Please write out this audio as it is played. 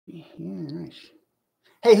Yeah, nice.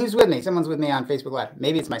 Hey, who's with me? Someone's with me on Facebook Live.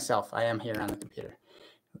 Maybe it's myself. I am here on the computer.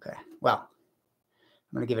 Okay. Well,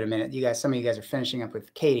 I'm going to give it a minute. You guys, some of you guys are finishing up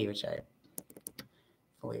with Katie, which I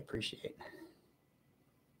fully appreciate.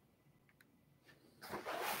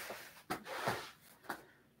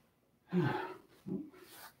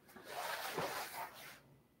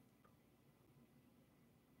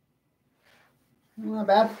 Not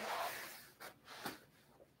bad.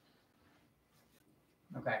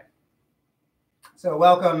 Okay. So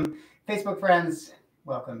welcome, Facebook friends.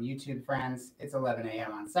 Welcome, YouTube friends. It's 11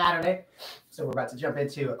 a.m. on Saturday. So we're about to jump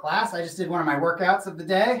into a class. I just did one of my workouts of the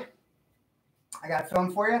day. I got a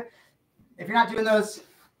film for you. If you're not doing those,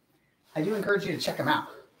 I do encourage you to check them out.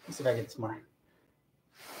 Let's see if I get this more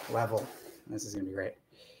level. This is going to be great.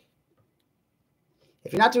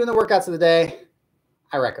 If you're not doing the workouts of the day,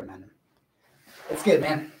 I recommend them. It's good,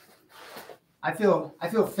 man. I feel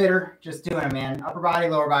fitter just doing it, man. Upper body,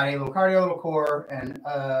 lower body, a little cardio, a little core, and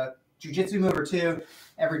a jiu-jitsu move or two.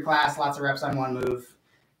 Every class, lots of reps on one move.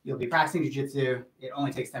 You'll be practicing jiu-jitsu. It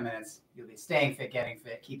only takes 10 minutes. You'll be staying fit, getting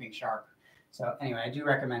fit, keeping sharp. So anyway, I do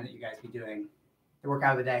recommend that you guys be doing the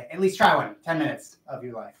workout of the day. At least try one, 10 minutes of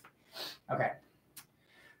your life. Okay.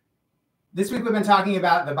 This week we've been talking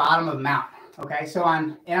about the bottom of mount. Okay, so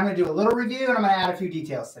and I'm going to do a little review and I'm going to add a few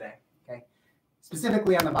details today. Okay,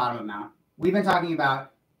 specifically on the bottom of mount. We've been talking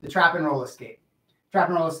about the trap and roll escape. Trap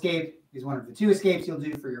and roll escape is one of the 2 escapes you'll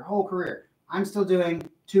do for your whole career. I'm still doing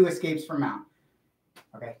 2 escapes from mount.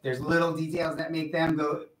 Okay, there's little details that make them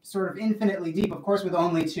go sort of infinitely deep, of course, with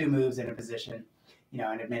only 2 moves in a position. You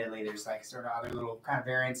know, and admittedly, there's like sort of other little kind of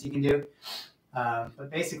variants you can do. But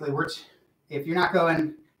basically, if you're not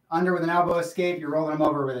going under with an elbow escape, you're rolling them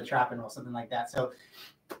over with a trap and roll, something like that. So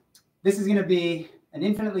this is going to be an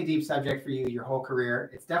infinitely deep subject for you your whole career.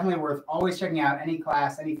 It's definitely worth always checking out any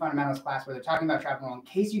class, any fundamentals class where they're talking about trap and roll in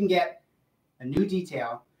case you can get a new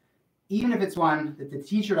detail, even if it's one that the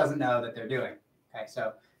teacher doesn't know that they're doing. Okay,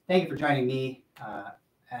 so thank you for joining me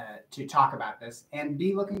to talk about this and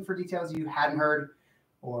be looking for details you hadn't heard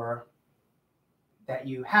or that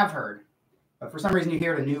you have heard, but for some reason you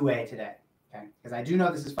hear it a new way today. Okay, because I do know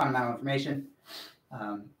this is fundamental information,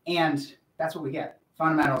 and that's what we get.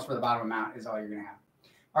 Fundamentals for the bottom of mount is all you're going to have.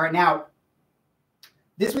 All right, now,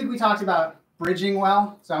 this week we talked about bridging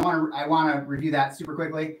well, so I want to review that super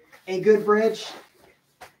quickly. A good bridge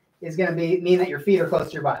is going to mean that your feet are close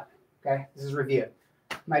to your butt. Okay, this is review.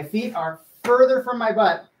 My feet are further from my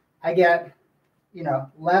butt. I get,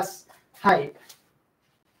 less height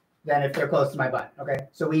than if they're close to my butt. Okay,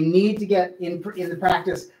 so we need to get in the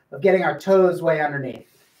practice of getting our toes way underneath.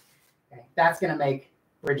 Okay, that's going to make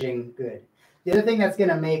bridging good. The other thing that's going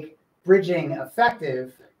to make bridging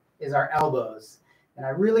effective is our elbows. And I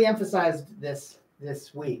really emphasized this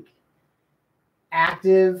week.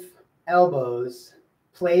 Active elbows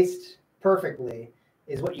placed perfectly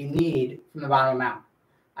is what you need from the bottom of mount.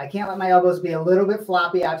 I can't let my elbows be a little bit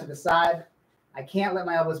floppy out to the side. I can't let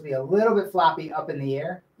my elbows be a little bit floppy up in the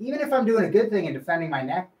air. Even if I'm doing a good thing in defending my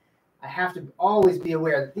neck, I have to always be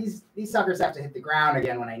aware that these suckers have to hit the ground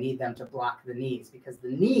again when I need them to block the knees, because the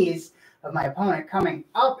knees of my opponent coming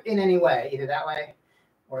up in any way, either that way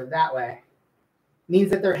or that way, means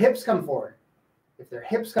that their hips come forward. If their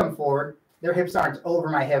hips come forward, their hips aren't over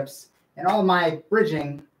my hips, and all of my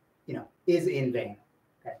bridging, is in vain.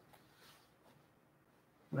 Okay.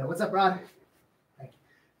 Well, what's up, Rod? Okay.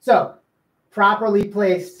 So, properly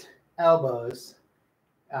placed elbows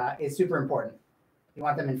is super important. You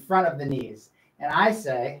want them in front of the knees. And I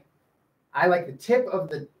like the tip of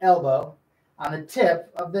the elbow on the tip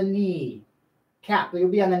of the knee cap. You'll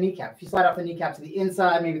be on the kneecap. If you slide off the kneecap to the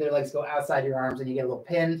inside, maybe their legs go outside your arms and you get a little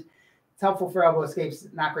pinned. It's helpful for elbow escapes,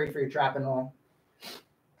 not great for your trap and roll.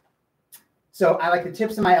 So I like the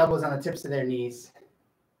tips of my elbows on the tips of their knees.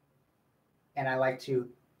 And I like to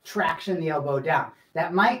traction the elbow down.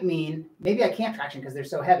 That might mean maybe I can't traction because they're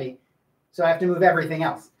so heavy, so I have to move everything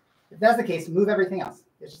else. If that's the case, move everything else.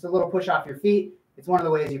 It's just a little push off your feet. It's one of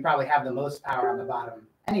the ways you probably have the most power on the bottom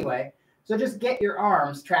anyway. So just get your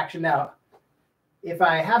arms tractioned out. If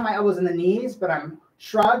I have my elbows in the knees, but I'm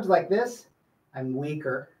shrugged like this, I'm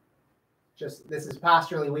weaker. This is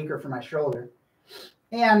posturally weaker for my shoulder.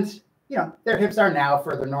 And, their hips are now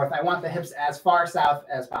further north. I want the hips as far south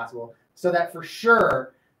as possible so that for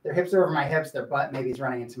sure their hips are over my hips, their butt maybe is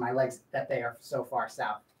running into my legs, that they are so far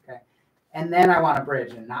south. Okay. And then I want to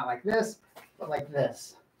bridge, and not like this, but like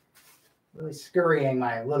this. Really scurrying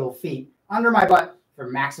my little feet under my butt for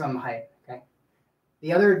maximum height. Okay.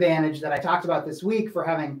 The other advantage that I talked about this week for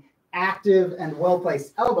having active and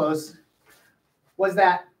well-placed elbows was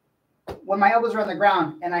that when my elbows are on the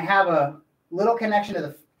ground and I have a little connection to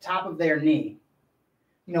top of their knee.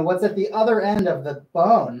 You know, what's at the other end of the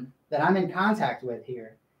bone that I'm in contact with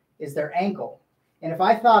here is their ankle. And if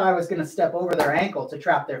I thought I was going to step over their ankle to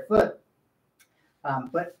trap their foot,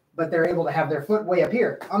 but they're able to have their foot way up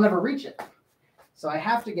here, I'll never reach it. So I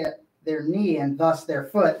have to get their knee and thus their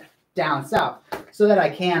foot down south so that I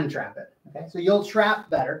can trap it. Okay, so you'll trap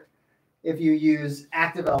better if you use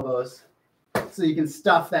active elbows, so you can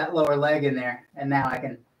stuff that lower leg in there, and now I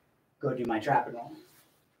can go do my trap and roll.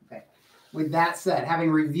 Okay. With that said,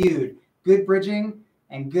 having reviewed good bridging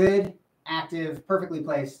and good, active, perfectly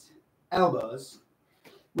placed elbows,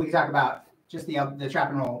 we can talk about just the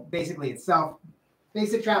trap and roll basically itself.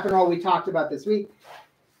 Basic trap and roll we talked about this week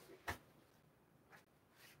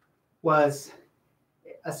was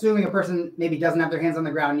assuming a person maybe doesn't have their hands on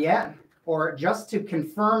the ground yet, or just to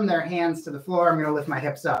confirm their hands to the floor, I'm going to lift my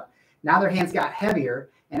hips up. Now their hands got heavier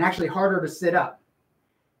and actually harder to sit up.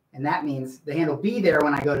 And that means the hand will be there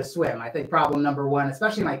when I go to swim. I think problem number one,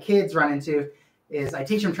 especially my kids run into, is I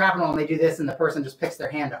teach them trap and roll and they do this and the person just picks their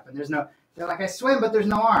hand up. And they're like, I swim, but there's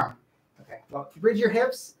no arm. Okay, well, if you bridge your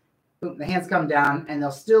hips, boom, the hands come down and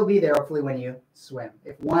they'll still be there hopefully when you swim.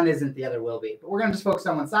 If one isn't, the other will be. But we're going to just focus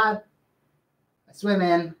on one side. I swim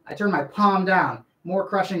in, I turn my palm down, more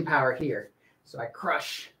crushing power here. So I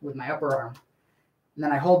crush with my upper arm. And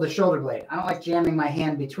then I hold the shoulder blade. I don't like jamming my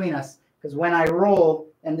hand between us because when I roll,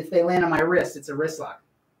 and if they land on my wrist, it's a wrist lock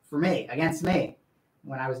for me, against me,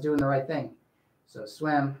 when I was doing the right thing. So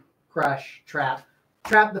swim, crush, trap.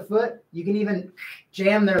 Trap the foot. You can even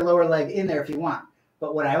jam their lower leg in there if you want.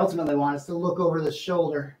 But what I ultimately want is to look over the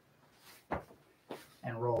shoulder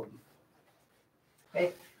and roll them.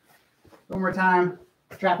 Okay. One more time.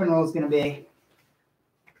 Trap and roll is going to be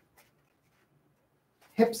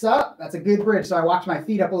hips up. That's a good bridge. So I walked my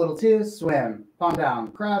feet up a little too. Swim. Palm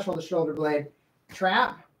down. Crush. Hold the shoulder blade.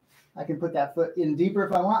 Trap. I can put that foot in deeper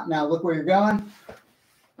if I want. Now look where you're going.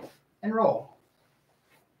 And roll.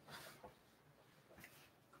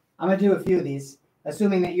 I'm going to do a few of these,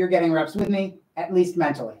 assuming that you're getting reps with me, at least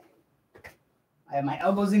mentally. I have my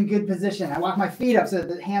elbows in good position. I walk my feet up so that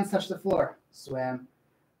the hands touch the floor. Swim.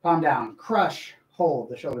 Palm down. Crush. Hold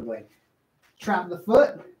the shoulder blade. Trap the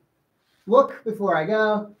foot. Look before I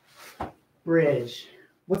go. Bridge.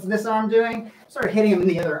 What's this arm doing? Start hitting them in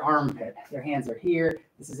the other armpit. Their hands are here.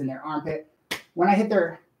 This is in their armpit. When I hit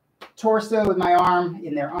their torso with my arm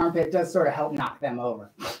in their armpit, it does sort of help knock them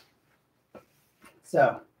over.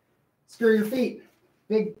 So, screw your feet.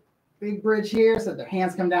 Big bridge here so that their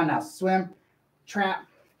hands come down. Now swim, trap,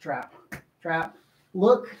 trap, trap,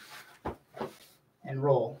 look, and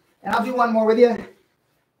roll. And I'll do one more with you,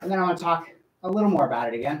 and then I want to talk a little more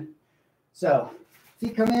about it again. So,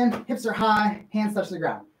 feet come in, hips are high, hands touch the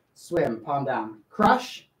ground. Swim, palm down.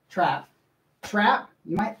 Crush, trap, trap.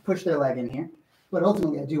 You might push their leg in here, but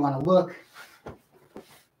ultimately I do want to look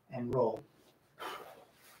and roll.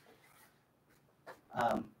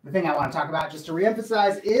 The thing I want to talk about, just to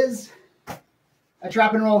reemphasize, is a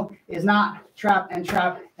trap and roll is not trap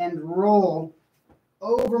and roll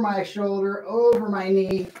over my shoulder, over my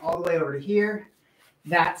knee, all the way over to here.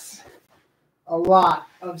 That's a lot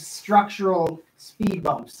of structural speed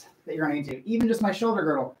bumps that you're running into. Even just my shoulder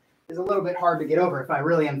girdle is a little bit hard to get over if I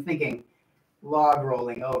really am thinking log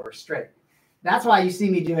rolling over straight. That's why you see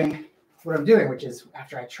me doing what I'm doing, which is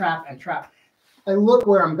after I trap and trap, I look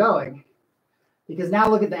where I'm going. Because now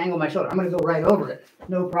look at the angle of my shoulder. I'm going to go right over it.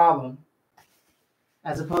 No problem.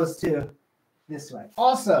 As opposed to this way.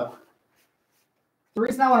 Also, the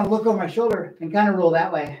reason I want to look over my shoulder and kind of roll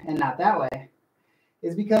that way and not that way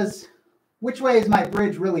is because which way is my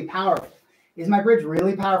bridge really powerful? Is my bridge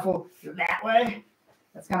really powerful that way?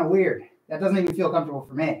 That's kind of weird. That doesn't even feel comfortable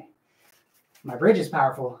for me. My bridge is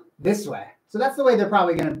powerful this way. So that's the way I'm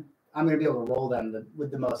going to be able to roll them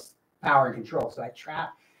with the most power and control. So I trap.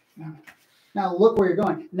 Now look where you're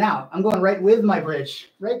going. Now I'm going right with my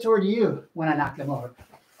bridge, right toward you when I knock them over.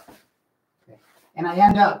 Okay. And I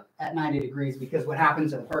end up at 90 degrees because what happened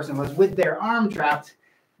to the person was with their arm trapped,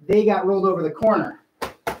 they got rolled over the corner.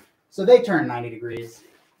 So they turn 90 degrees.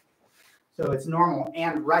 So it's normal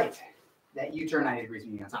and right that you turn 90 degrees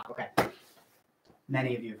when you're on top. Okay.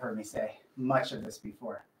 Many of you have heard me say much of this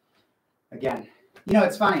before. Again,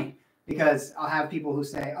 it's funny because I'll have people who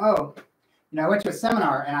say, oh, I went to a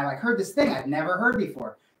seminar and I heard this thing I'd never heard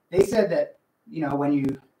before. They said that, when you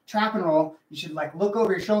trap and roll, you should look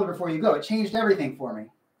over your shoulder before you go. It changed everything for me.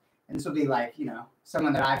 And this will be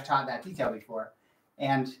someone that I've taught that detail before.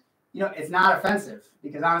 And, it's not offensive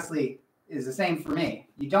because honestly, it's the same for me.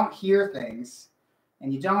 You don't hear things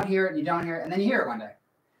and you don't hear it and you don't hear it and then you hear it one day.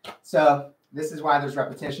 So this is why there's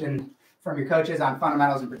repetition from your coaches on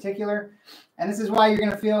fundamentals in particular. And this is why you're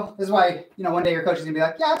going to feel, this is why, one day your coach is going to be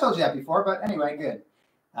like, yeah, I told you that before, but anyway, good.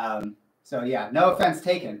 So yeah, no offense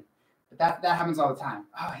taken, but that happens all the time.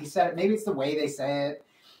 Oh, he said it. Maybe it's the way they say it,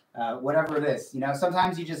 whatever it is.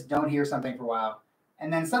 Sometimes you just don't hear something for a while,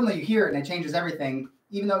 and then suddenly you hear it and it changes everything,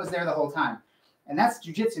 even though it was there the whole time. And that's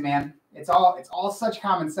jiu-jitsu, man. It's all such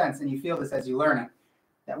common sense, and you feel this as you learn it.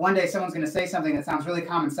 That one day someone's going to say something that sounds really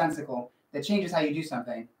commonsensical that changes how you do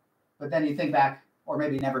something, but then you think back, or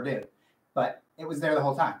maybe never do. But it was there the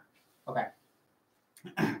whole time. Okay.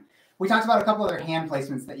 We talked about a couple other hand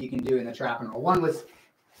placements that you can do in the trap and roll. One was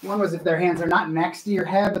if their hands are not next to your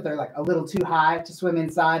head, but they're like a little too high to swim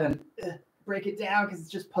inside and break it down because it's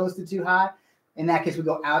just posted too high. In that case, we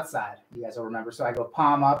go outside. You guys will remember. So I go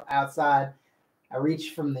palm up outside. I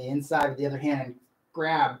reach from the inside with the other hand and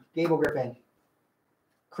grab, gable grip in,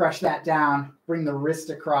 crush that down, bring the wrist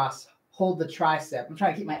across, hold the tricep. I'm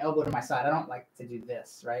trying to keep my elbow to my side. I don't like to do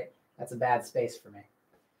this, right? That's a bad space for me.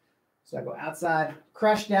 So I go outside,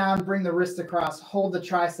 crush down, bring the wrist across, hold the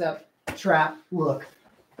tricep, trap, look,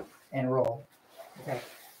 and roll. Okay.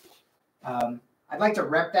 I'd like to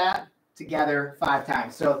rep that together 5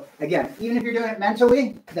 times. So again, even if you're doing it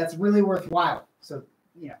mentally, that's really worthwhile. So,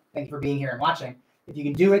 thank you for being here and watching. If you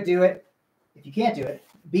can do it, do it. If you can't do it,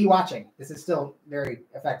 be watching. This is still very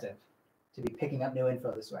effective to be picking up new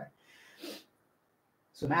info this way.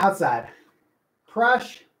 So I'm outside,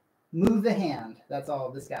 crush, move the hand. That's all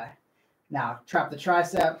of this guy. Now, trap the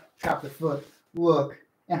tricep, trap the foot, look,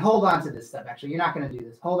 and hold on to this stuff. Actually, you're not going to do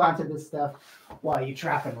this. Hold on to this stuff while you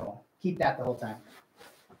trap and roll. Keep that the whole time.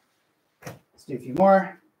 Let's do a few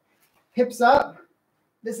more. Hips up.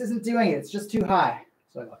 This isn't doing it. It's just too high.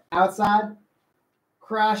 So I go outside,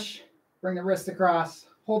 crush, bring the wrist across,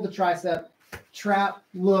 hold the tricep, trap,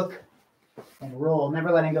 look, and roll.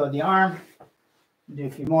 Never letting go of the arm. Do a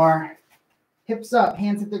few more. Hips up,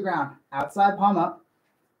 hands hit the ground. Outside, palm up.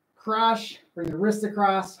 Crush, bring the wrist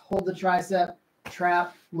across, hold the tricep,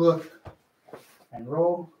 trap, look, and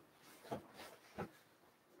roll.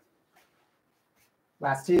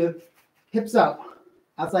 Last 2. Hips up.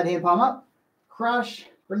 Outside hand, palm up. Crush,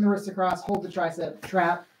 bring the wrist across, hold the tricep,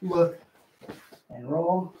 trap, look, and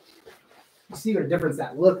roll. You see what a difference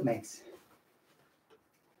that look makes.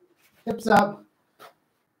 Hips up.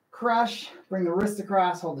 Crush, bring the wrist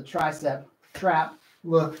across, hold the tricep, trap,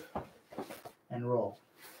 look, and roll.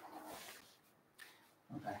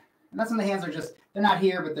 Okay. And that's when the hands are just, they're not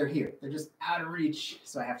here, but they're here. They're just out of reach.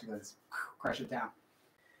 So I have to go this, crush it down.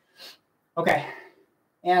 Okay.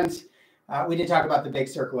 And we did talk about the big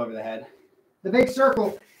circle over the head. The big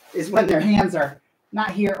circle is when their hands are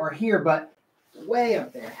not here or here, but way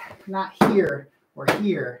up there. Not here or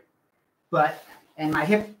here, but, and my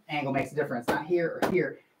hip angle makes a difference. Not here or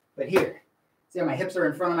here, but here. See how my hips are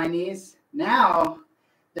in front of my knees? Now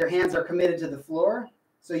their hands are committed to the floor.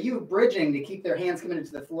 So you bridging to keep their hands committed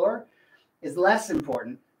to the floor is less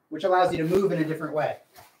important, which allows you to move in a different way.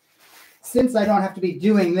 Since I don't have to be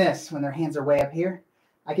doing this when their hands are way up here,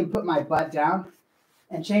 I can put my butt down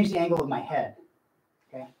and change the angle of my head.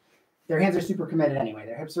 Okay? Their hands are super committed anyway.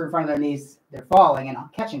 Their hips are in front of their knees. They're falling and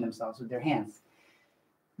catching themselves with their hands.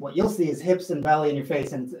 What you'll see is hips and belly in your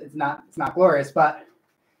face, and it's not glorious, but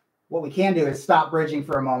what we can do is stop bridging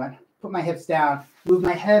for a moment, put my hips down, move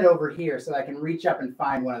my head over here so I can reach up and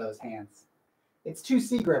find one of those hands. It's 2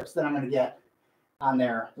 C grips that I'm going to get on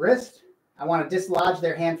their wrist. I want to dislodge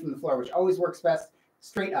their hand from the floor, which always works best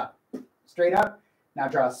straight up. Straight up. Now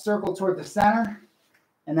draw a circle toward the center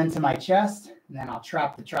and then to my chest, and then I'll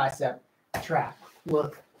trap the tricep, trap,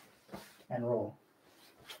 look, and roll.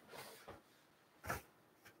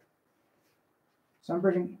 So I'm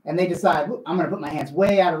bridging, and they decide, I'm going to put my hands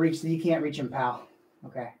way out of reach so you can't reach them, pal.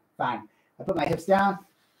 Okay, fine. I put my hips down.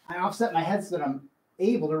 I offset my head so that I'm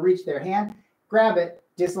able to reach their hand, grab it,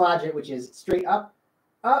 dislodge it, which is straight up,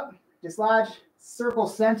 up, dislodge, circle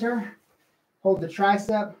center, hold the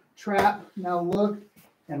tricep, trap, now look,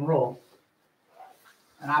 and roll.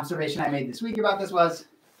 An observation I made this week about this was,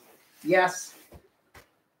 yes,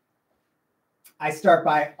 I start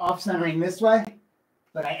by off-centering this way,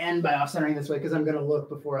 but I end by off-centering this way because I'm going to look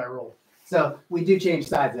before I roll. So we do change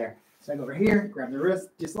sides there. So I go over here, grab the wrist,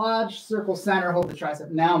 dislodge, circle center, hold the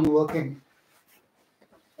tricep. Now I'm looking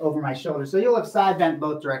over my shoulder. So you'll have side bent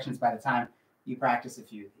both directions by the time you practice a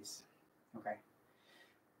few of these. Okay.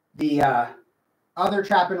 The other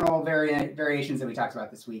trap and roll variations that we talked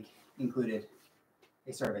about this week included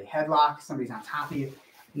a sort of a headlock. Somebody's on top of you,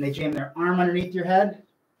 and they jam their arm underneath your head.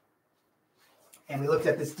 And we looked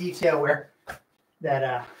at this detail where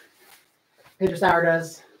that Pedro Sauer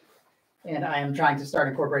does, and I am trying to start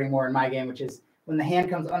incorporating more in my game, which is when the hand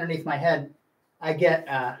comes underneath my head, I get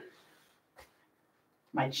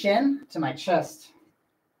my chin to my chest,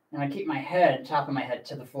 and I keep my head, top of my head,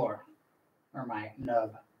 to the floor, or my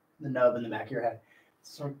nub, the nub in the back of your head.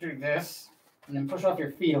 So do this, and then push off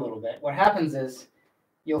your feet a little bit. What happens is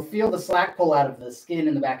you'll feel the slack pull out of the skin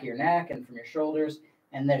in the back of your neck and from your shoulders,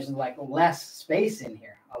 and there's like less space in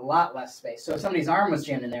here, a lot less space. So if somebody's arm was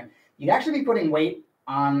jammed in there, you'd actually be putting weight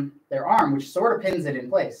on their arm, which sort of pins it in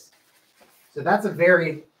place. So that's a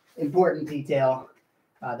very important detail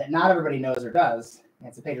that not everybody knows or does. And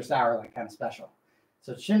it's a Pedro Sauer like kind of special.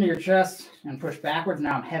 So chin to your chest and push backwards.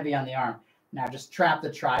 Now I'm heavy on the arm. Now just trap the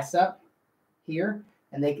tricep here,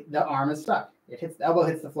 and the arm is stuck. The elbow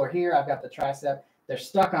hits the floor here. I've got the tricep. They're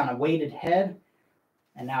stuck on a weighted head,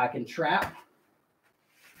 and now I can trap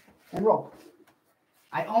and roll.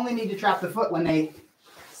 I only need to trap the foot when they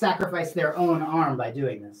sacrifice their own arm by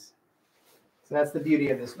doing this. So that's the beauty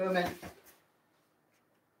of this movement.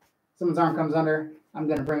 Someone's arm comes under. I'm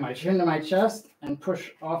going to bring my chin to my chest and push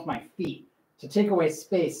off my feet to take away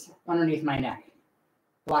space underneath my neck.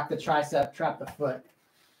 Block the tricep, trap the foot,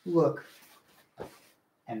 look,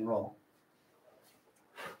 and roll.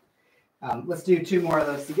 Let's do 2 more of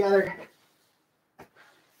those together.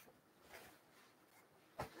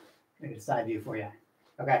 Make a side view for you.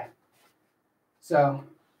 Okay. So,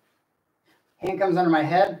 hand comes under my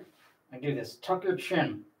head. I do this. Tuck your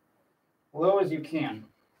chin low as you can.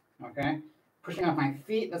 Okay. Pushing off my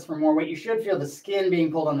feet. That's for more weight. You should feel the skin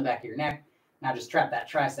being pulled on the back of your neck. Now just trap that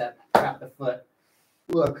tricep. Trap the foot.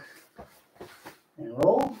 Look. And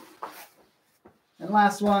roll. And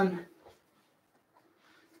last one.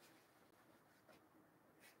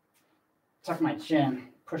 Tuck my chin.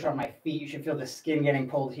 Push off my feet. You should feel the skin getting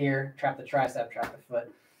pulled here. Trap the tricep. Trap the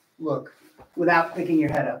foot. Look. Without picking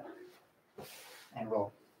your head up. And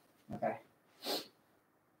roll. Okay.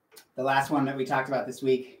 The last one that we talked about this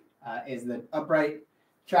week is the upright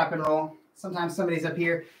trap and roll. Sometimes somebody's up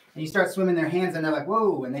here and you start swimming their hands and they're like,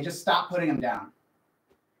 whoa, and they just stop putting them down.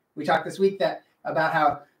 We talked this week about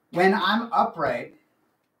how when I'm upright,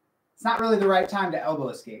 it's not really the right time to elbow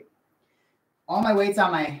escape. All my weight's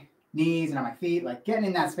on my knees and on my feet. Like getting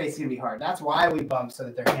in that space is gonna be hard. That's why we bump so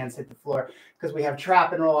that their hands hit the floor, because we have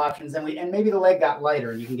trap and roll options, and maybe the leg got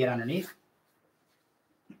lighter and you can get underneath.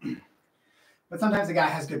 But sometimes the guy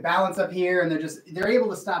has good balance up here and they're able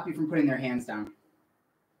to stop you from putting their hands down.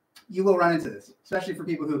 You will run into this, especially for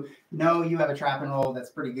people who know you have a trap and roll that's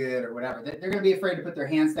pretty good or whatever. They're going to be afraid to put their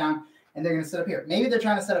hands down and they're going to sit up here. Maybe they're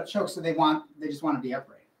trying to set up chokes, so they just want to be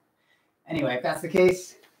upright. Anyway, if that's the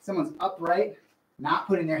case, someone's upright, not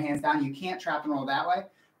putting their hands down, you can't trap and roll that way.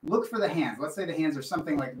 Look for the hands. Let's say the hands are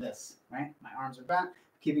something like this, right? My arms are bent,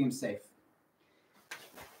 keeping them safe.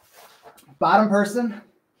 Bottom person,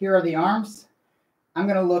 here are the arms. I'm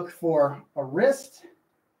going to look for a wrist,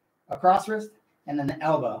 a cross wrist, and then the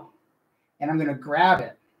elbow. And I'm going to grab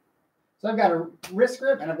it. So I've got a wrist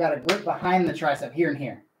grip and I've got a grip behind the tricep here and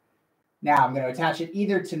here. Now I'm going to attach it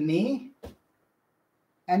either to me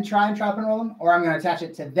and try and trap and roll them, or I'm going to attach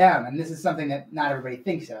it to them. And this is something that not everybody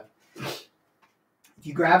thinks of. If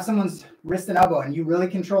you grab someone's wrist and elbow and you really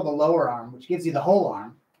control the lower arm, which gives you the whole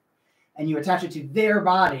arm, and you attach it to their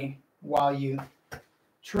body while you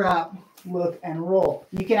trap, look, and roll.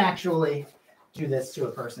 You can actually do this to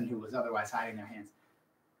a person who was otherwise hiding their hands.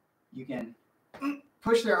 You can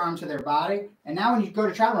push their arm to their body, and now when you go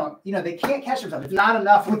to trap and roll, they can't catch themselves. It's not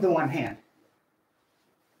enough with the one hand.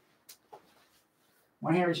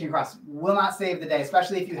 One hand reaching across will not save the day,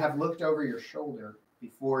 especially if you have looked over your shoulder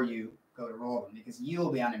before you go to roll them, because you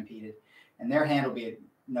will be unimpeded, and their hand will be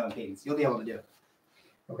no impedance. You'll be able to do it.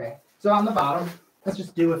 Okay, so on the bottom, let's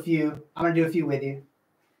just do a few. I'm going to do a few with you.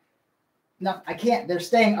 No, I can't. They're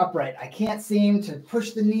staying upright. I can't seem to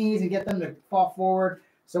push the knees and get them to fall forward.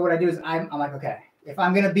 So what I do is I'm like, okay, if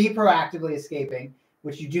I'm going to be proactively escaping,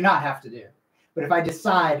 which you do not have to do, but if I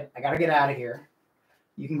decide I got to get out of here,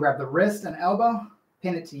 you can grab the wrist and elbow,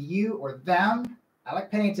 pin it to you or them. I like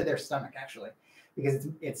pinning it to their stomach, actually, because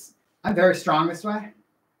I'm very strong this way,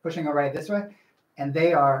 pushing right this way, and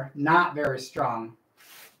they are not very strong.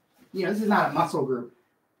 This is not a muscle group.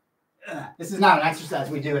 This is not an exercise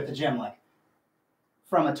we do at the gym, like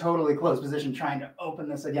from a totally closed position, trying to open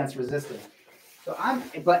this against resistance.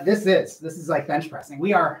 But this is like bench pressing.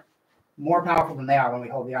 We are more powerful than they are when we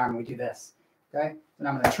hold the arm and we do this. Okay. And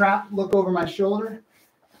I'm going to trap, look over my shoulder,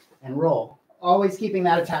 and roll. Always keeping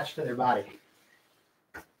that attached to their body.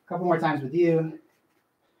 A couple more times with you.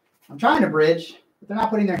 I'm trying to bridge, but they're not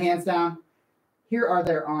putting their hands down. Here are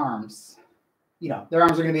their arms. Their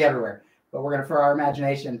arms are going to be everywhere. But we're going to, for our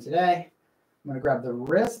imagination today, I'm going to grab the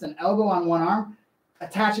wrist and elbow on one arm,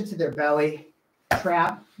 attach it to their belly,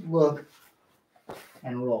 trap, look,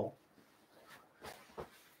 and roll.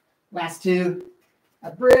 Last two,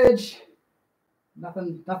 a bridge,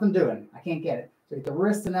 nothing doing. I can't get it. So get the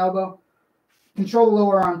wrist and elbow, control the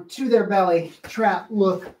lower arm to their belly, trap,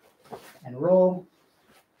 look, and roll.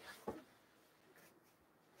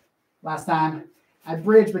 Last time, I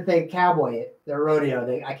bridge, but they cowboy it. They're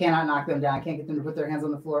rodeo. I cannot knock them down. I can't get them to put their hands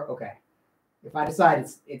on the floor. Okay. If I decide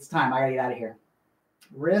it's time, I gotta get out of here.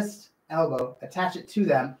 Wrist, elbow, attach it to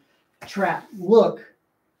them, trap, look,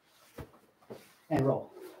 and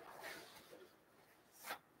roll.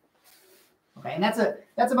 Okay, and that's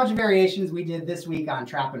a bunch of variations we did this week on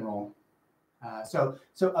trap and roll. So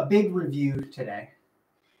a big review today.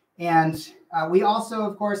 And we also,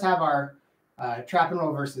 of course, have our trap and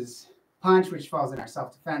roll versus punch, which falls in our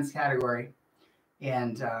self-defense category.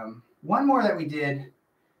 And one more that we did,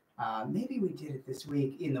 maybe we did it this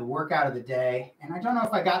week in the workout of the day. And I don't know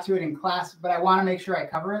if I got to it in class, but I want to make sure I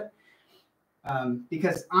cover it.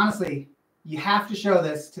 Because honestly, you have to show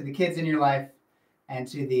this to the kids in your life and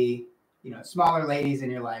to the smaller ladies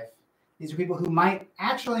in your life. These are people who might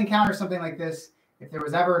actually encounter something like this if there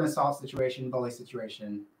was ever an assault situation, bully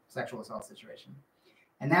situation, sexual assault situation.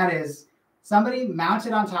 And that is somebody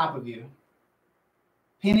mounted on top of you,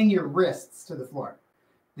 pinning your wrists to the floor.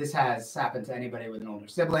 This has happened to anybody with an older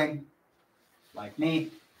sibling, like me.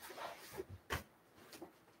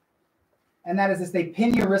 And that is this, they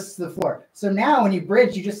pin your wrists to the floor. So now when you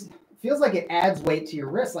bridge, you just, feels like it adds weight to your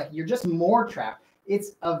wrist, like you're just more trapped.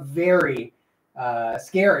 It's a very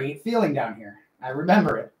scary feeling down here. I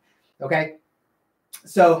remember it. Okay.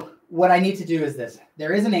 So what I need to do is this.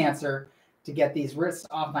 There is an answer to get these wrists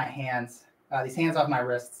off my hands, these hands off my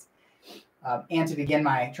wrists, and to begin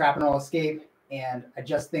my trap and roll escape. And I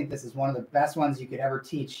just think this is one of the best ones you could ever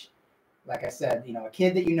teach. Like I said, a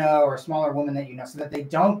kid that you know or a smaller woman that you know, so that they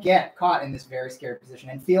don't get caught in this very scary position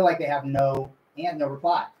and feel like they have no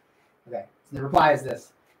reply. Okay. So the reply is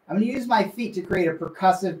this. I'm going to use my feet to create a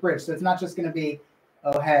percussive bridge. So it's not just going to be,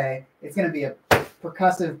 oh, hey, it's going to be a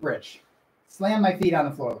percussive bridge. Slam my feet on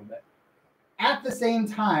the floor a little bit. At the same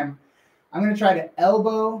time, I'm going to try to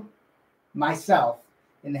elbow myself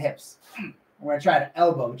in the hips. I'm going to try to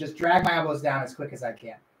elbow, just drag my elbows down as quick as I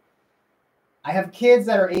can. I have kids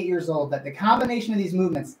that are 8 years old that the combination of these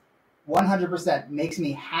movements 100% makes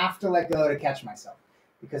me have to let go to catch myself.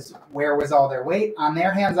 Because where was all their weight? On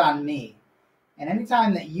their hands, on me. And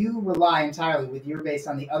anytime that you rely entirely with your base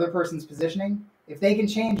on the other person's positioning, if they can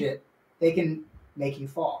change it, they can make you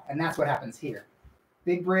fall. And that's what happens here.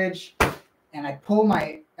 Big bridge, and I pull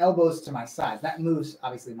my elbows to my sides. That moves,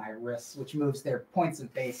 obviously, my wrists, which moves their points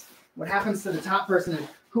of base. What happens to the top person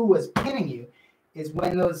who was pinning you is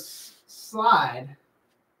when those slide,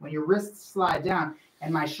 when your wrists slide down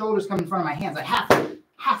and my shoulders come in front of my hands, I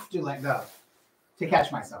have to let go to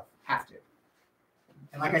catch myself. Have to.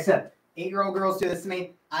 And like I said, 8-year-old girls do this to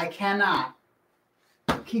me. I cannot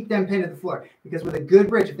keep them pinned to the floor because with a good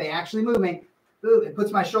bridge, if they actually move me, boom, it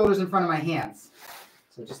puts my shoulders in front of my hands.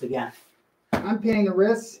 So just again, I'm pinning the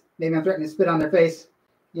wrists. Maybe I'm threatening to spit on their face.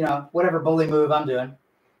 Whatever bully move I'm doing,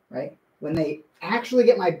 right? When they actually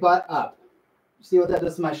get my butt up, see what that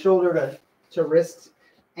does to my shoulder to wrist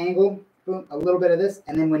angle? Boom, a little bit of this.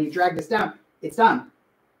 And then when you drag this down, it's done.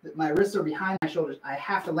 My wrists are behind my shoulders. I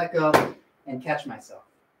have to let go and catch myself.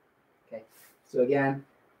 Okay, so again,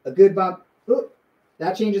 a good bump. Oop,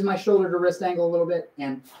 that changes my shoulder to wrist angle a little bit,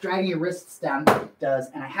 and dragging your wrists down does.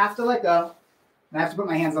 And I have to let go, and I have to put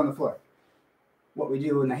my hands on the floor. What we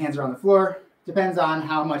do when the hands are on the floor depends on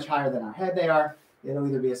how much higher than our head they are. It'll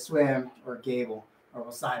either be a swim or a gable, or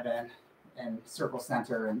we'll side bend and circle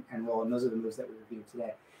center and roll. And those are the moves that we reviewed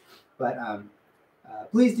today. But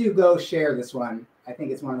please do go share this one. I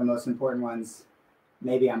think it's one of the most important ones.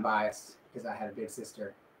 Maybe I'm biased because I had a big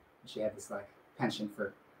sister. She had this penchant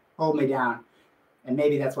for holding me down. And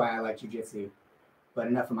maybe that's why I like jiu-jitsu. But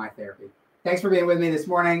enough of my therapy. Thanks for being with me this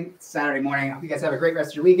morning. It's Saturday morning. I hope you guys have a great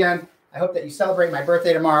rest of your weekend. I hope that you celebrate my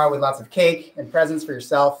birthday tomorrow with lots of cake and presents for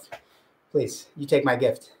yourself. Please, you take my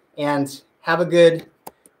gift. And have a good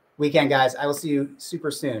weekend, guys. I will see you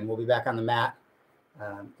super soon. We'll be back on the mat.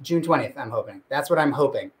 June 20th, I'm hoping. That's what I'm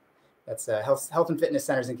hoping. That's Health and Fitness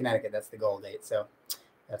Centers in Connecticut. That's the goal date. So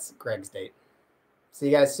that's Greg's date. See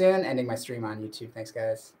you guys soon. Ending my stream on YouTube. Thanks,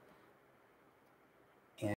 guys.